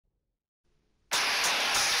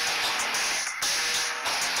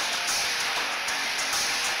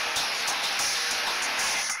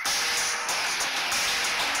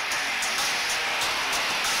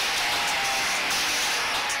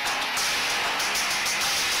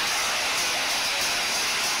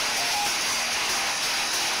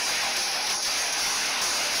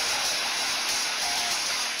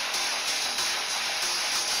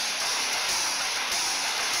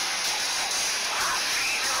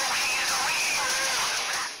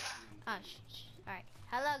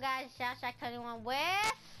Southside21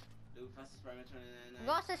 with Dude, fastest Spider-Man 29.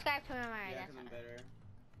 Go subscribe to him already. Yeah, That's I'm better.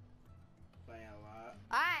 Playing a lot.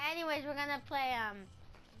 Alright, anyways, we're gonna play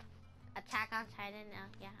Attack on Titan now.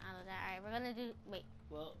 Yeah, I know that. Alright, we're gonna do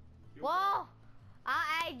Well, whoa!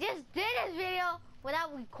 I just did this video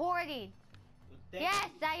without recording. Well, yes,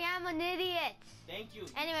 I am an idiot. Thank you.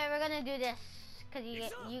 Anyway, we're gonna do this because you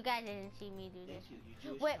guys didn't see me do this. Thank you, you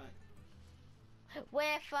Jewish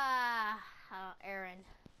with Aaron.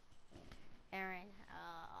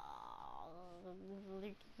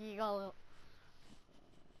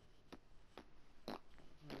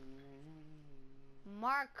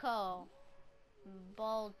 Marco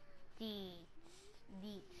Boltitz.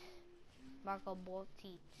 Marco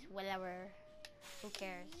Boltitz. Whatever. Who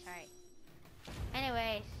cares? Alright.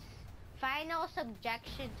 Anyways, final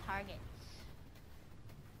subjection targets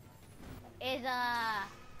is a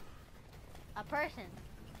person.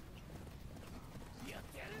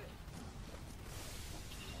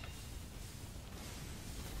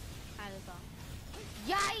 How's it go?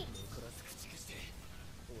 Yikes!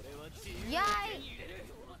 Yikes!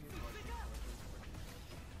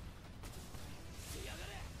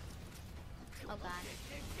 Oh god.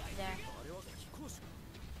 There.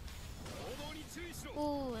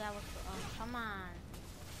 Ooh, that was oh, come on.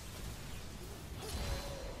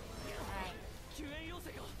 Alright.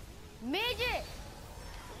 Midget!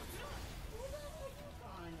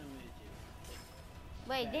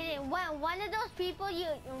 Wait, did it one of those people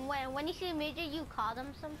when you see a midget you call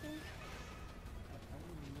them something?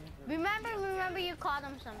 Remember you called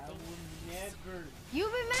them something. You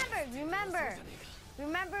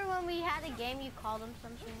remember when we had a game you called them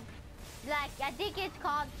something? Like I think it's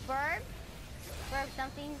called Burb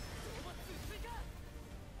something.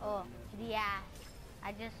 Oh, the ass.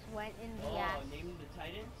 I just went in the ass. Oh, naming the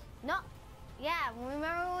Titans? No. Yeah,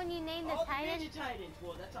 remember when you named the Titans? The Ninja Titans.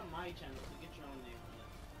 Well, that's on my channel, so get your own name on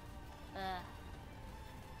that.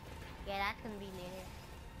 Yeah, that's gonna be later.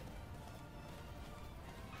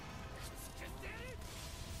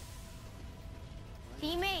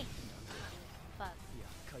 Teammates! Fuck.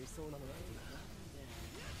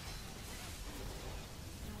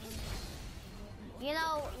 You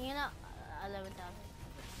know, 11,000.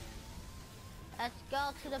 Let's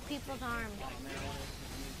go to the people's arms. I'm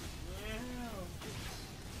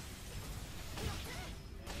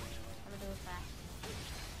gonna do it fast.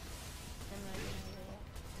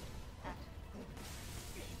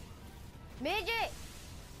 Midget!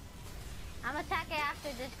 I'm attacking after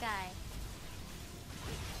this guy.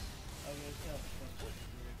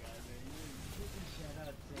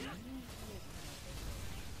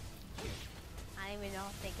 I don't even know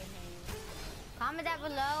if they can hear you. Comment down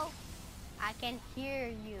below. I can hear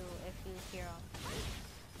you if you hear them.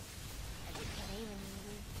 I can't even hear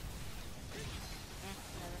you.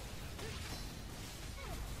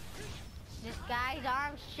 This guy's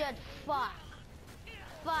arms should fuck.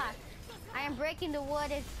 Fuck. I am breaking the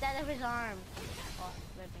wood instead of his arms. Oh,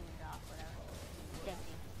 ripping it off, whatever. Same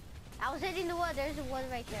thing. I was hitting the wood. There's a wood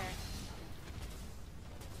right there.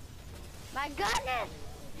 My goodness!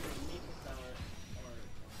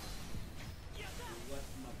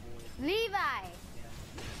 Levi!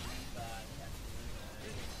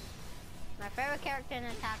 My favorite character in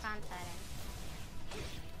Attack on Titan.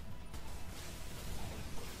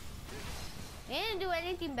 He didn't do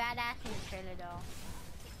anything badass in the trailer though.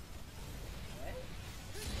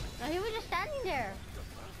 No, he was just standing there.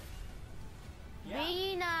 Yeah.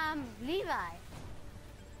 Being Levi.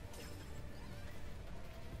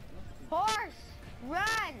 Horse!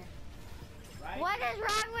 Run! Right. What is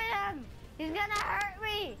wrong with him? He's gonna hurt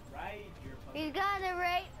me! Right, he's gonna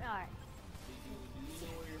rape. Alright. Do you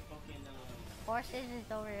know where your fucking horses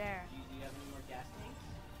is over there. Do you have any more gas tanks?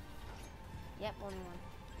 Yep, only one.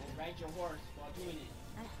 Well, ride your horse while doing it.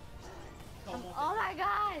 Oh my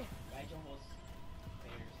god! Ride your horse.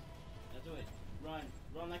 Bears. Now do it. Run.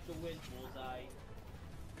 Run like the wind, Bullseye.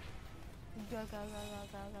 Go, go, go, go, go,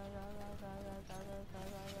 go, go, go, go, go, go, go,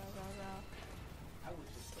 go, go. I wish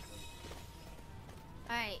this was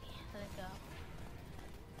Alright, let's go.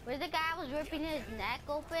 Where's the guy who was ripping his neck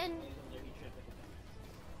open?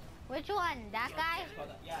 Which one? That guy?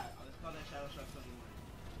 Yeah, let's call that Shadow Shark 21.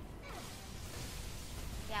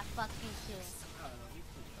 Yeah, fuck you too. Don't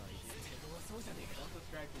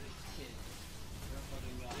subscribe to this kid. You're a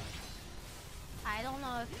fucking god. I don't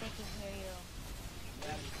know if they can hear you.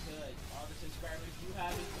 Yeah, we could. All the subscribers you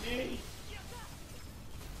have is me!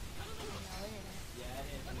 No, it isn't. Yeah, it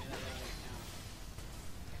is. I mean, that right now.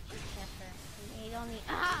 Yes, sir. You made only,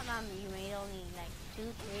 Mommy, you made only like 2,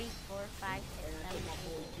 3, 4, 5, 6, 7, 8.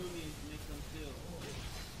 Julian to make them feel.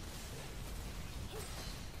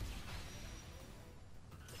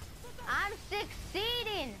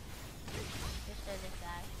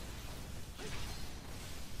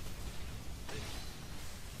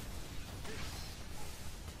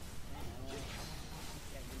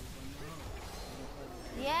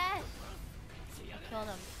 killed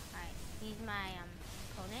him. Alright, he's my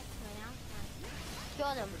opponent right now.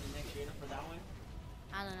 Killed him. For the next shader for that one.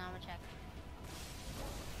 I don't know, I'm gonna check.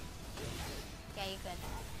 Yeah, you're good.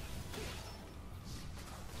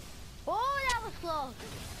 Oh, that was close.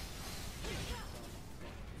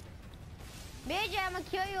 Major, I'm gonna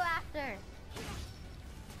kill you after.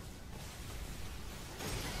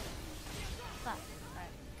 Fuck.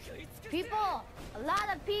 Alright. People! A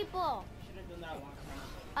lot of people! Should have done that one time.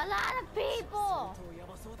 A lot of people!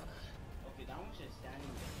 Okay, that one's just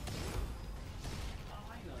standing there. Oh,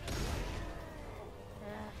 I know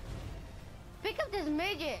that. Pick up this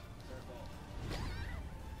midget! Circle.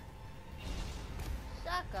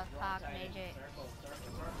 Suck a Wrong cock, side. midget. Circle,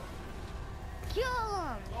 circle, circle. Kill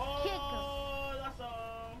him! Kick him! Oh, that's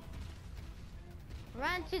all.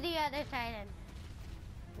 Run to the other Titan.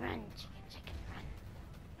 Run, chicken, chicken, run.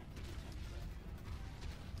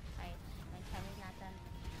 Alright, my time is not done.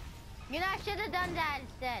 You know, I should have done that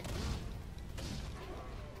instead.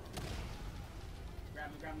 Grab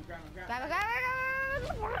him, grab him, grab him, grab him. Grab it, grab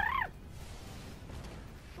it, grab it.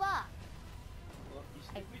 Fuck. Look, you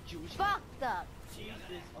stupid Jewish. Fucked up.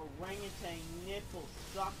 Jesus, orangutan nipple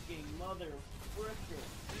sucking mother fricker.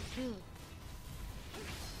 Dude.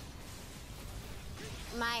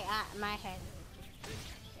 My head.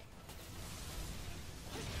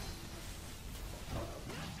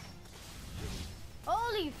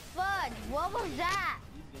 Holy fudge! What was that?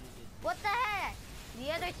 He's gonna get. What the heck?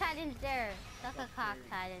 The other Titan's there. Suck a cock,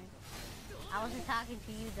 Titan. I wasn't talking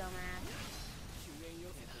to you, dumbass.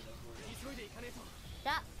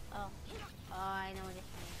 Shut. Oh. Oh, I know what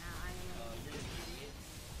it's saying now. I know what it's saying.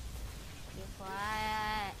 Be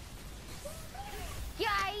quiet.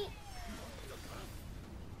 Yay!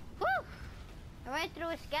 Whew! I went through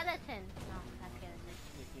a skeleton. No, not skeleton.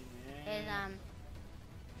 Is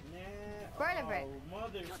vertebrate. Oh,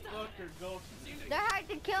 motherfucker, go. They're hard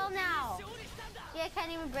to kill now. See, I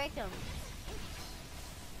can't even break them.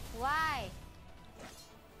 Why?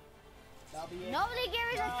 That'll be it. Nobody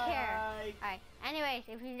gives us care. Bye. Alright, anyways,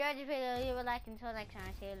 if you enjoyed this video, leave a like. Until next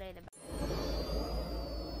time, see you later. Bye.